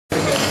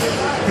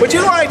Would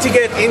you like to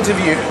get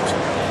interviewed?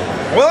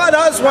 Well, at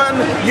Ausone,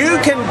 you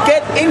can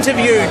get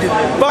interviewed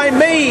by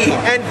me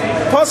and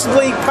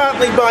possibly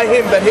partly by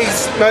him, but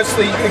he's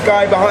mostly the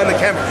guy behind the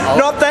camera.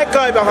 Not that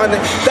guy behind the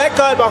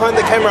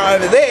camera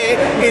over there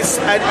is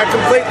a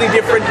completely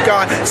different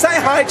guy. Say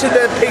hi to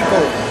the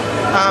people.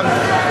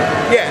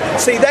 Yeah,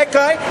 see that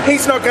guy?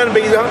 He's not going to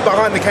be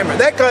behind the camera.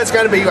 That guy's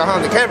going to be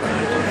behind the camera.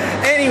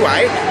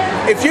 Anyway,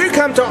 if you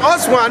come to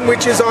Ausone,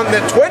 which is on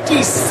the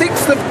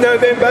 26th of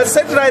November,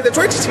 Saturday the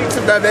 26th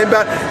of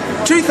November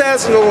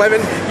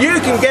 2011, you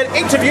can get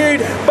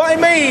interviewed by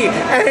me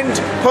and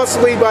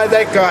possibly by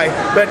that guy,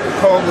 but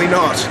probably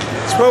not.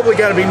 It's probably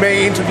going to be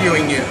me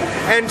interviewing you.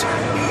 And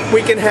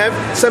we can have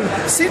some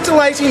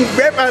scintillating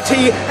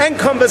repartee and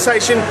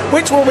conversation,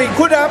 which will be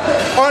put up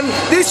on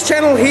this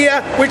channel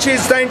here, which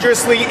is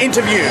Dangerously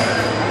Interview.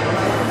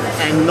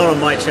 And not on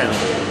my channel.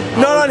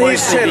 Not on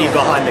his channel. Be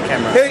behind the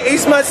camera.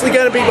 He's mostly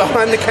going to be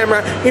behind the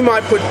camera. He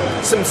might put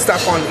some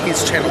stuff on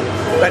his channel,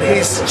 but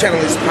his channel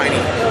is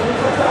tiny.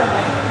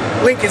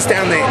 Link is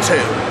down there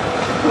too.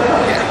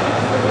 Yeah.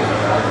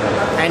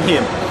 And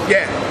him.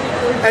 Yeah.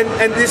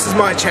 And this is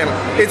my channel.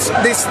 It's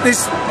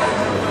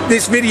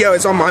this video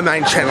is on my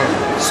main channel.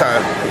 So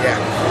yeah.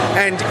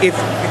 And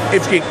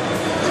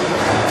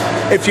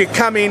if you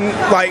come in,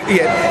 like,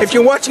 yeah, if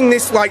you're watching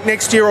this like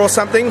next year or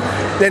something,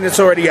 then it's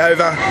already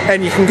over,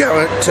 and you can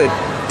go to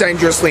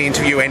Dangerously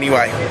Interview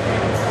anyway.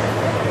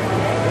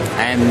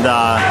 And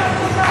I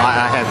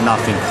have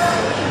nothing.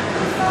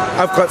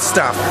 I've got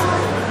stuff.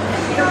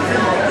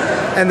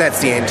 And that's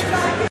the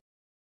end.